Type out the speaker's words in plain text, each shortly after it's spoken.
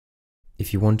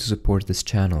If you want to support this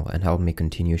channel and help me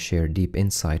continue share deep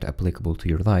insight applicable to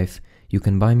your life, you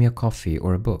can buy me a coffee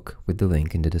or a book with the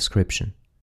link in the description.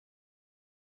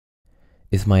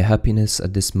 If my happiness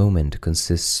at this moment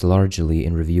consists largely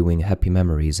in reviewing happy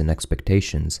memories and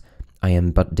expectations, I am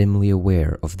but dimly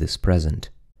aware of this present.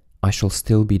 I shall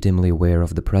still be dimly aware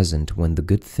of the present when the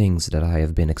good things that I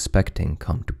have been expecting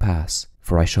come to pass,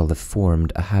 for I shall have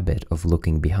formed a habit of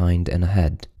looking behind and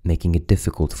ahead, making it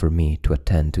difficult for me to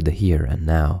attend to the here and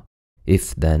now.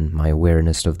 If, then, my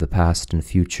awareness of the past and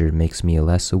future makes me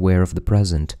less aware of the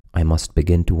present, I must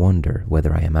begin to wonder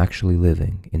whether I am actually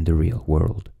living in the real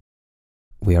world.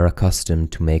 We are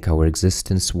accustomed to make our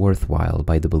existence worthwhile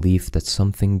by the belief that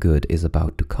something good is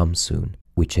about to come soon.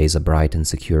 We chase a bright and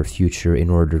secure future in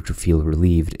order to feel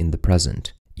relieved in the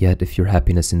present. Yet if your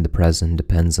happiness in the present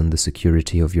depends on the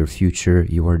security of your future,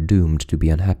 you are doomed to be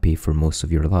unhappy for most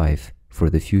of your life, for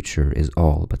the future is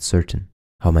all but certain.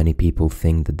 How many people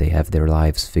think that they have their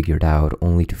lives figured out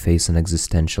only to face an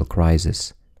existential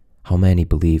crisis? How many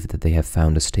believe that they have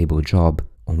found a stable job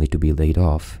only to be laid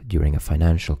off during a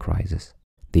financial crisis?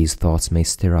 These thoughts may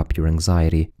stir up your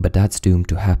anxiety, but that's doomed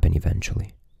to happen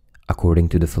eventually. According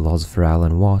to the philosopher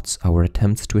Alan Watts, our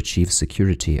attempts to achieve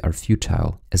security are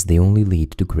futile, as they only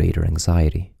lead to greater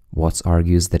anxiety. Watts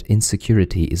argues that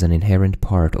insecurity is an inherent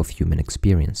part of human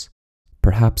experience.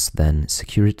 Perhaps, then,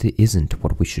 security isn't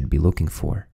what we should be looking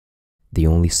for. The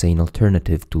only sane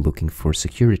alternative to looking for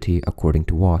security, according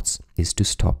to Watts, is to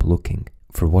stop looking,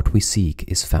 for what we seek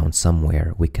is found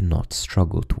somewhere we cannot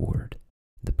struggle toward: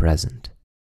 the present.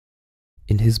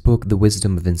 In his book The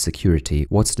Wisdom of Insecurity,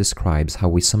 Watts describes how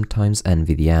we sometimes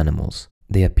envy the animals.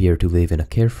 They appear to live in a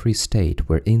carefree state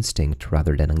where instinct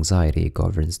rather than anxiety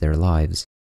governs their lives.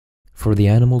 For the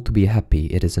animal to be happy,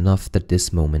 it is enough that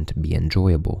this moment be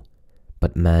enjoyable.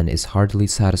 But man is hardly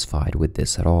satisfied with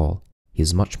this at all. He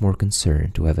is much more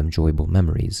concerned to have enjoyable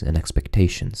memories and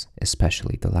expectations,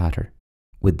 especially the latter.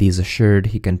 With these assured,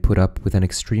 he can put up with an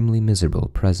extremely miserable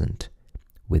present.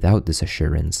 Without this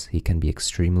assurance, he can be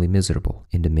extremely miserable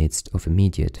in the midst of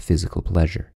immediate physical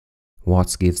pleasure.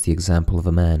 Watts gives the example of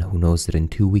a man who knows that in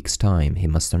 2 weeks' time he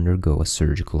must undergo a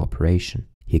surgical operation.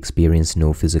 He experienced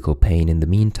no physical pain in the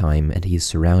meantime, and he is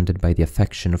surrounded by the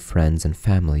affection of friends and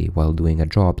family while doing a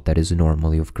job that is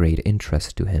normally of great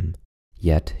interest to him.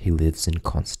 Yet he lives in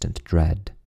constant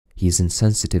dread. He is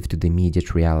insensitive to the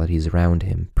immediate realities around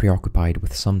him, preoccupied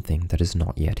with something that is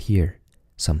not yet here.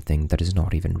 Something that is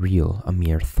not even real, a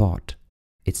mere thought.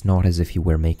 It's not as if he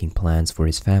were making plans for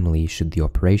his family should the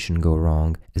operation go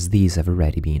wrong, as these have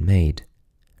already been made.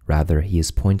 Rather, he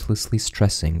is pointlessly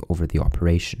stressing over the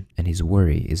operation, and his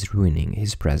worry is ruining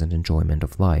his present enjoyment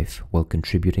of life while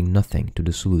contributing nothing to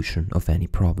the solution of any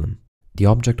problem. The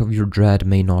object of your dread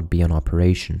may not be an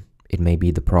operation. It may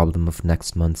be the problem of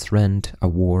next month's rent, a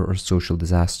war or social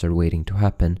disaster waiting to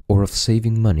happen, or of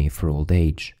saving money for old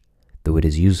age. Though it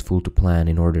is useful to plan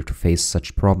in order to face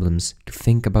such problems, to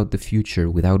think about the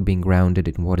future without being grounded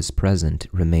in what is present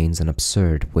remains an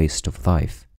absurd waste of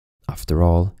life. After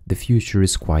all, the future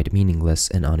is quite meaningless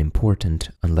and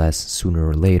unimportant unless, sooner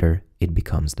or later, it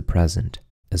becomes the present.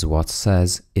 As Watts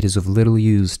says, it is of little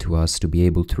use to us to be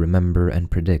able to remember and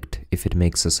predict if it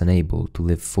makes us unable to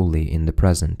live fully in the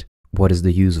present. What is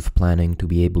the use of planning to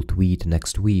be able to eat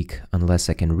next week unless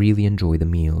I can really enjoy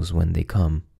the meals when they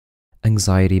come?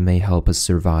 Anxiety may help us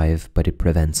survive, but it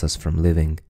prevents us from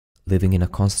living. Living in a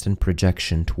constant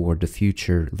projection toward the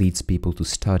future leads people to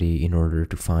study in order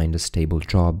to find a stable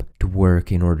job, to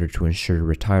work in order to ensure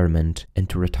retirement, and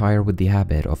to retire with the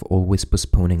habit of always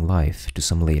postponing life to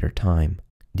some later time.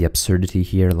 The absurdity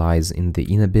here lies in the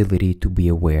inability to be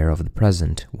aware of the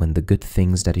present when the good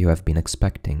things that you have been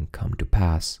expecting come to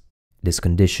pass. This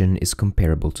condition is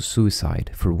comparable to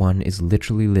suicide, for one is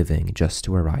literally living just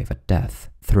to arrive at death,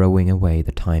 throwing away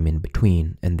the time in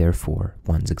between and therefore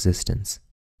one's existence.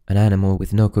 An animal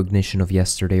with no cognition of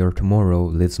yesterday or tomorrow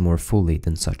lives more fully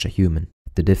than such a human.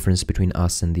 The difference between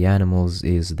us and the animals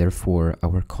is, therefore,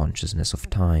 our consciousness of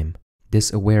time.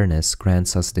 This awareness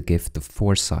grants us the gift of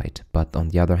foresight, but on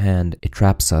the other hand, it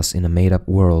traps us in a made-up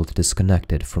world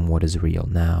disconnected from what is real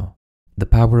now. The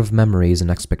power of memories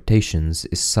and expectations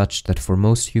is such that for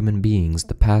most human beings,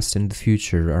 the past and the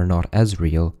future are not as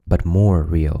real, but more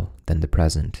real than the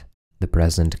present. The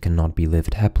present cannot be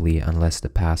lived happily unless the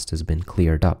past has been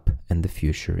cleared up and the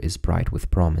future is bright with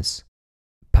promise.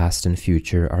 Past and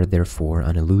future are therefore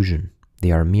an illusion.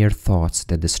 They are mere thoughts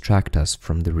that distract us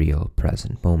from the real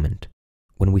present moment.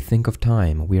 When we think of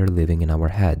time, we are living in our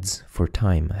heads, for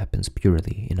time happens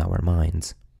purely in our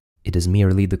minds. It is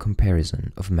merely the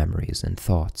comparison of memories and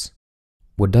thoughts.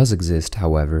 What does exist,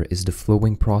 however, is the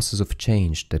flowing process of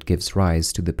change that gives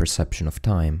rise to the perception of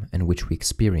time and which we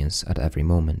experience at every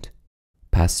moment.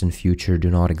 Past and future do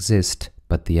not exist,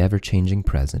 but the ever-changing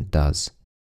present does.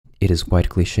 It is quite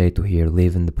cliché to hear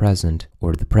live in the present,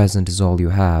 or the present is all you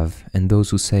have, and those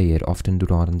who say it often do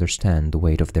not understand the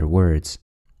weight of their words.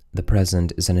 The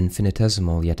present is an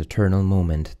infinitesimal yet eternal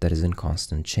moment that is in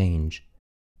constant change.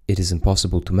 It is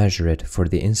impossible to measure it, for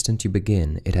the instant you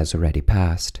begin, it has already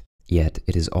passed. Yet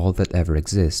it is all that ever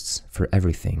exists, for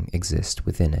everything exists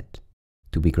within it.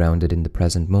 To be grounded in the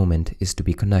present moment is to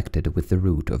be connected with the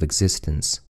root of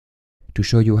existence. To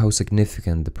show you how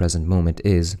significant the present moment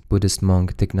is, Buddhist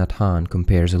monk Thich Nhat Hanh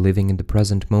compares living in the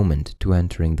present moment to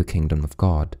entering the kingdom of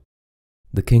God.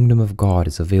 The kingdom of God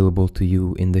is available to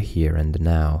you in the here and the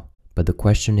now, but the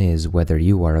question is whether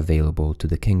you are available to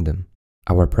the kingdom.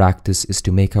 Our practice is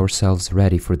to make ourselves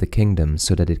ready for the kingdom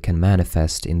so that it can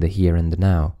manifest in the here and the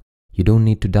now. You don't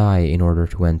need to die in order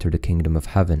to enter the kingdom of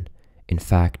heaven. In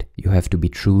fact, you have to be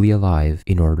truly alive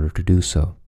in order to do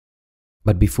so.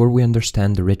 But before we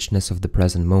understand the richness of the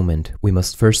present moment, we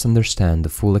must first understand the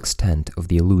full extent of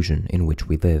the illusion in which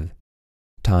we live.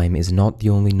 Time is not the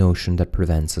only notion that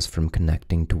prevents us from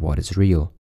connecting to what is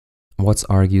real. Watts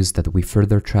argues that we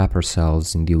further trap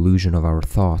ourselves in the illusion of our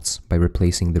thoughts by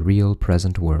replacing the real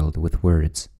present world with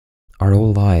words. Our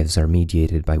whole lives are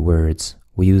mediated by words.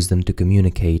 We use them to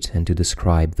communicate and to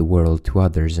describe the world to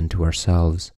others and to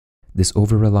ourselves. This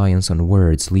over-reliance on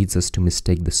words leads us to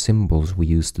mistake the symbols we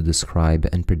use to describe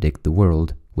and predict the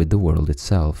world with the world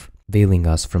itself, veiling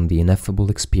us from the ineffable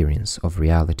experience of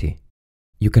reality.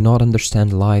 You cannot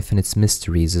understand life and its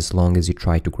mysteries as long as you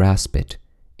try to grasp it.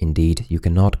 Indeed, you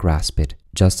cannot grasp it,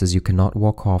 just as you cannot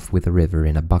walk off with a river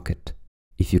in a bucket.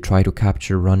 If you try to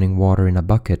capture running water in a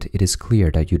bucket, it is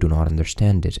clear that you do not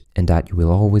understand it, and that you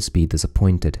will always be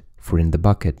disappointed, for in the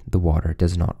bucket the water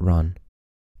does not run.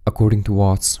 According to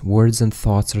Watts, words and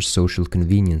thoughts are social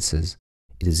conveniences.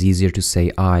 It is easier to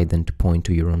say I than to point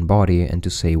to your own body, and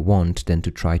to say want than to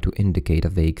try to indicate a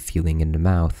vague feeling in the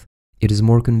mouth. It is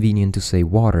more convenient to say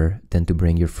water than to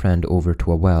bring your friend over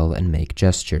to a well and make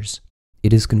gestures.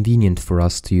 It is convenient for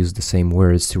us to use the same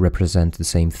words to represent the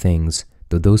same things,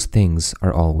 though those things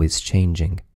are always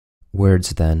changing.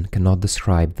 Words, then, cannot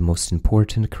describe the most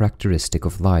important characteristic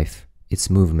of life,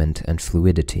 its movement and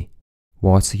fluidity.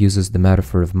 Watts uses the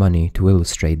metaphor of money to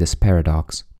illustrate this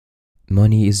paradox.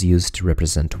 Money is used to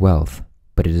represent wealth,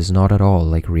 but it is not at all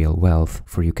like real wealth,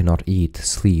 for you cannot eat,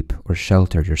 sleep, or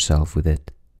shelter yourself with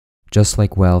it. Just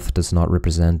like wealth does not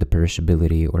represent the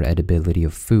perishability or edibility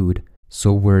of food,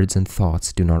 so words and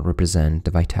thoughts do not represent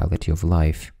the vitality of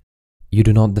life. You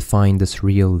do not define this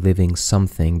real living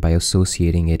something by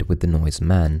associating it with the noise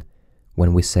man.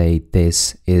 When we say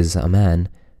this is a man,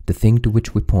 the thing to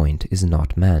which we point is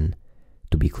not man.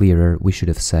 To be clearer, we should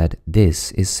have said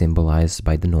this is symbolized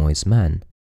by the noise man.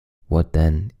 What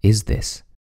then is this?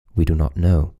 We do not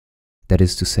know. That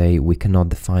is to say, we cannot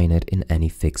define it in any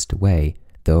fixed way,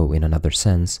 though in another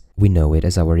sense, we know it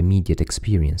as our immediate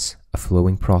experience, a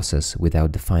flowing process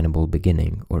without definable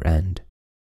beginning or end.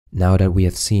 Now that we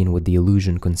have seen what the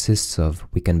illusion consists of,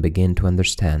 we can begin to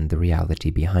understand the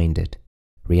reality behind it.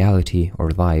 Reality,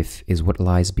 or life, is what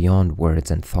lies beyond words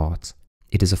and thoughts.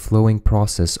 It is a flowing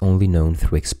process only known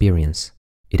through experience.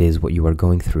 It is what you are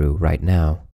going through right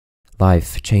now.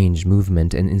 Life, change,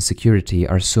 movement, and insecurity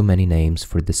are so many names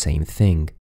for the same thing.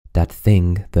 That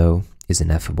thing, though, is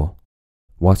ineffable.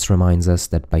 Watts reminds us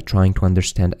that by trying to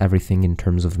understand everything in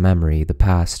terms of memory, the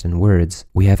past, and words,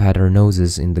 we have had our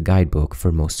noses in the guidebook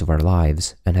for most of our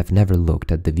lives and have never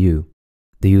looked at the view.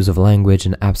 The use of language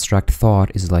and abstract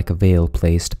thought is like a veil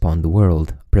placed upon the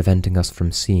world, preventing us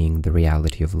from seeing the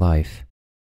reality of life.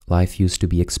 Life used to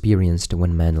be experienced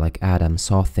when men like Adam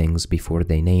saw things before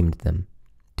they named them.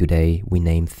 Today, we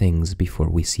name things before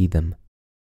we see them.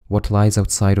 What lies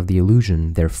outside of the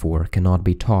illusion, therefore, cannot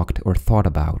be talked or thought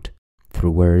about.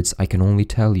 Through words, I can only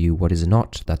tell you what is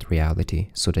not that reality,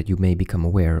 so that you may become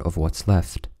aware of what's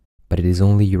left. But it is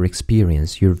only your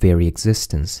experience, your very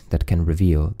existence, that can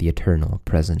reveal the eternal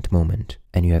present moment,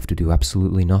 and you have to do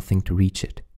absolutely nothing to reach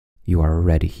it. You are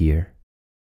already here.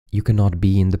 You cannot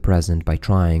be in the present by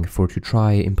trying, for to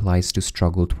try implies to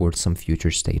struggle towards some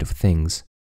future state of things.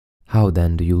 How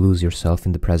then do you lose yourself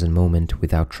in the present moment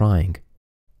without trying?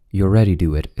 You already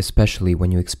do it, especially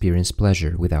when you experience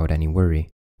pleasure without any worry.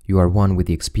 You are one with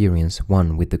the experience,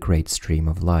 one with the great stream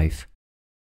of life.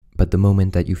 But the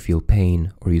moment that you feel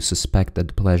pain, or you suspect that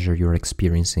the pleasure you're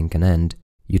experiencing can end,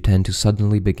 you tend to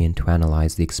suddenly begin to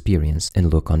analyze the experience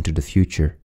and look onto the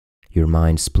future. Your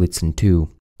mind splits in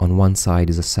two. On one side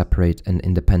is a separate and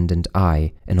independent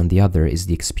I, and on the other is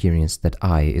the experience that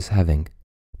I is having.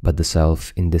 But the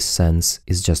self, in this sense,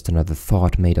 is just another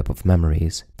thought made up of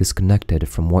memories, disconnected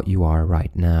from what you are right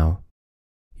now.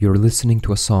 You're listening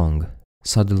to a song.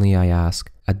 Suddenly I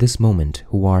ask, at this moment,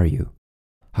 who are you?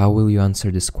 How will you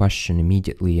answer this question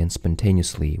immediately and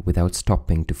spontaneously without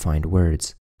stopping to find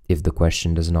words? If the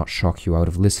question does not shock you out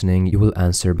of listening, you will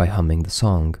answer by humming the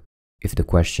song. If the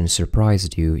question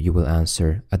surprised you, you will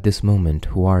answer, at this moment,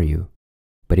 who are you?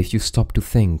 But if you stop to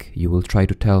think, you will try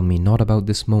to tell me not about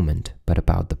this moment, but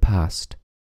about the past.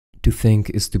 To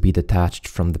think is to be detached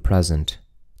from the present.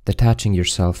 Detaching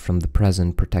yourself from the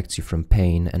present protects you from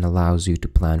pain and allows you to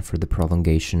plan for the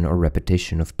prolongation or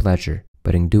repetition of pleasure.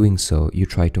 But in doing so, you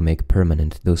try to make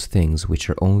permanent those things which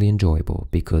are only enjoyable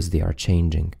because they are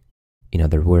changing. In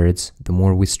other words, the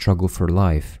more we struggle for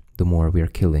life, the more we are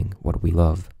killing what we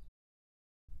love.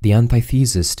 The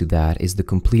antithesis to that is the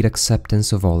complete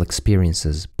acceptance of all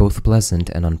experiences, both pleasant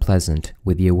and unpleasant,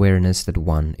 with the awareness that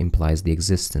one implies the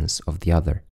existence of the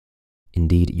other.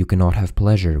 Indeed, you cannot have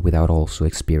pleasure without also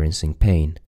experiencing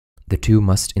pain. The two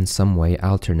must in some way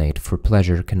alternate, for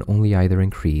pleasure can only either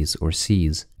increase or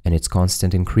cease, and its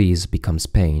constant increase becomes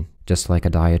pain, just like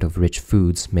a diet of rich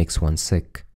foods makes one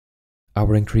sick.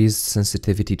 Our increased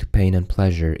sensitivity to pain and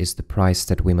pleasure is the price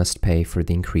that we must pay for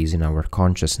the increase in our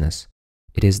consciousness.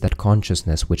 It is that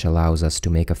consciousness which allows us to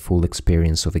make a full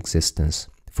experience of existence,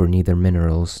 for neither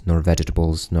minerals, nor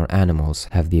vegetables, nor animals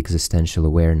have the existential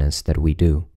awareness that we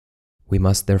do. We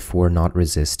must therefore not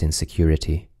resist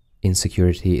insecurity.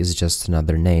 Insecurity is just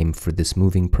another name for this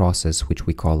moving process which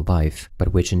we call life,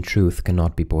 but which in truth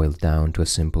cannot be boiled down to a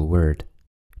simple word.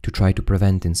 To try to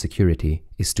prevent insecurity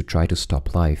is to try to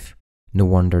stop life. No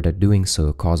wonder that doing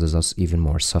so causes us even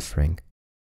more suffering.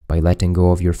 By letting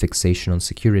go of your fixation on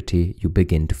security, you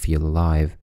begin to feel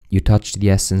alive. You touch the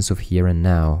essence of here and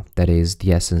now, that is,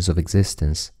 the essence of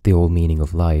existence, the whole meaning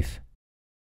of life.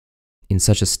 In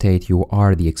such a state, you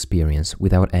are the experience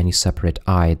without any separate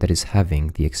I that is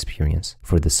having the experience,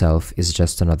 for the self is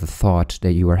just another thought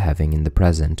that you are having in the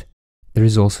present. There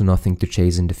is also nothing to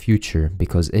chase in the future,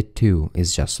 because it too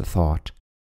is just a thought.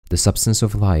 The substance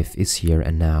of life is here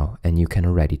and now, and you can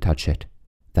already touch it.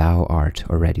 Thou art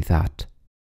already that.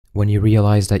 When you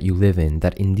realize that you live in,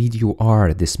 that indeed you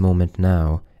are this moment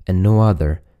now, and no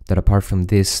other, that apart from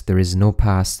this there is no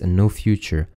past and no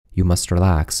future, you must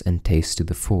relax and taste to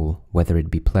the full, whether it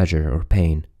be pleasure or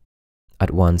pain.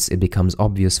 At once it becomes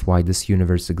obvious why this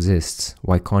universe exists,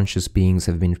 why conscious beings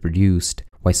have been produced,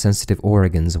 why sensitive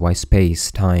organs, why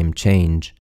space, time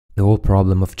change. The whole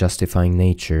problem of justifying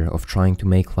nature, of trying to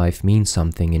make life mean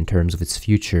something in terms of its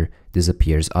future,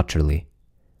 disappears utterly.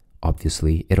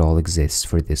 Obviously, it all exists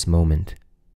for this moment.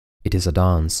 It is a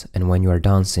dance, and when you are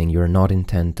dancing, you are not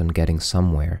intent on getting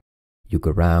somewhere. You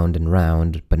go round and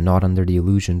round, but not under the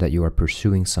illusion that you are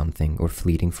pursuing something or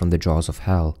fleeting from the jaws of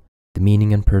hell. The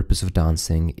meaning and purpose of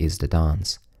dancing is the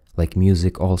dance. Like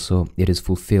music also, it is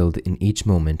fulfilled in each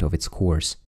moment of its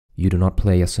course. You do not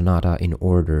play a sonata in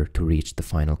order to reach the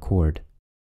final chord.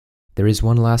 There is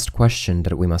one last question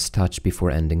that we must touch before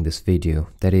ending this video,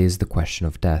 that is the question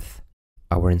of death.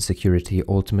 Our insecurity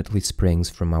ultimately springs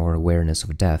from our awareness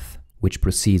of death, which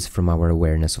proceeds from our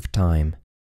awareness of time.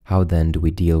 How then do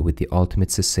we deal with the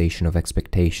ultimate cessation of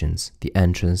expectations, the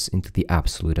entrance into the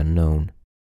absolute unknown?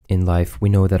 In life, we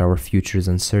know that our future is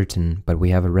uncertain, but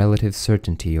we have a relative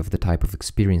certainty of the type of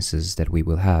experiences that we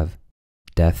will have.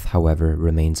 Death, however,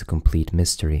 remains a complete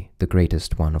mystery, the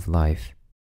greatest one of life.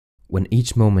 When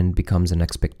each moment becomes an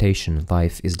expectation,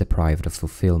 life is deprived of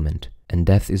fulfillment, and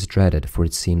death is dreaded, for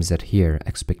it seems that here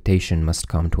expectation must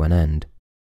come to an end.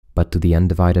 But to the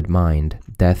undivided mind,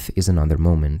 death is another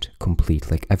moment,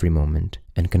 complete like every moment,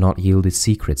 and cannot yield its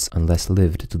secrets unless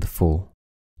lived to the full.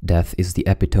 Death is the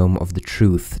epitome of the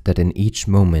truth that in each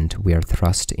moment we are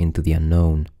thrust into the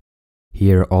unknown.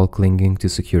 Here all clinging to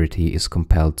security is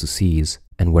compelled to cease,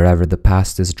 and wherever the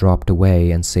past is dropped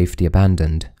away and safety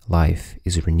abandoned, life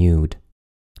is renewed.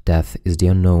 Death is the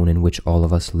unknown in which all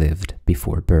of us lived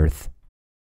before birth.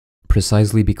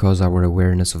 Precisely because our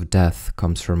awareness of death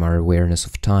comes from our awareness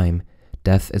of time,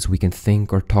 death as we can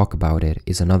think or talk about it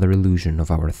is another illusion of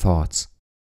our thoughts.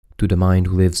 To the mind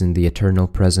who lives in the eternal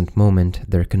present moment,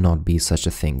 there cannot be such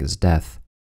a thing as death.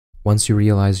 Once you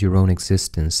realize your own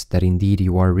existence, that indeed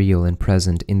you are real and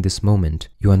present in this moment,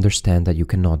 you understand that you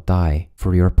cannot die,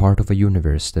 for you are part of a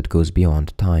universe that goes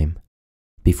beyond time.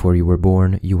 Before you were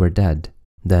born, you were dead.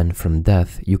 Then, from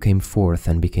death, you came forth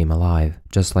and became alive,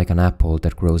 just like an apple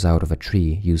that grows out of a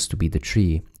tree used to be the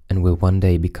tree, and will one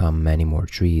day become many more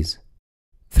trees.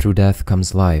 Through death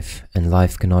comes life, and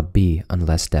life cannot be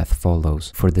unless death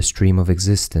follows, for the stream of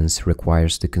existence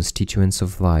requires the constituents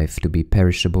of life to be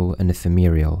perishable and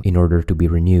ephemeral in order to be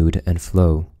renewed and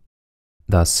flow.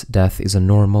 Thus, death is a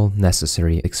normal,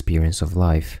 necessary experience of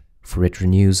life, for it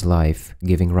renews life,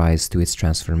 giving rise to its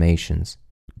transformations.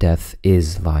 Death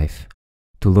is life.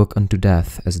 To look unto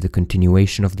death as the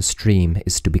continuation of the stream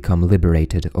is to become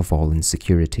liberated of all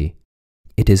insecurity.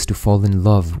 It is to fall in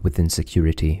love with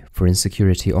insecurity, for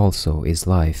insecurity also is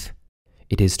life.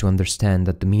 It is to understand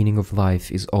that the meaning of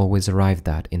life is always arrived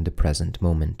at in the present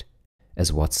moment,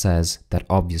 as Watt says that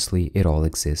obviously it all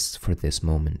exists for this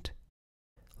moment.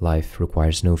 Life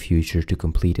requires no future to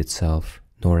complete itself,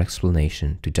 nor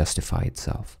explanation to justify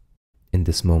itself. In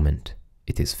this moment,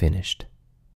 it is finished.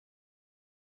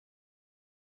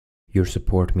 Your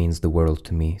support means the world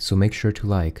to me, so make sure to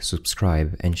like,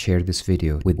 subscribe, and share this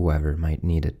video with whoever might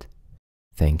need it.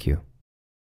 Thank you.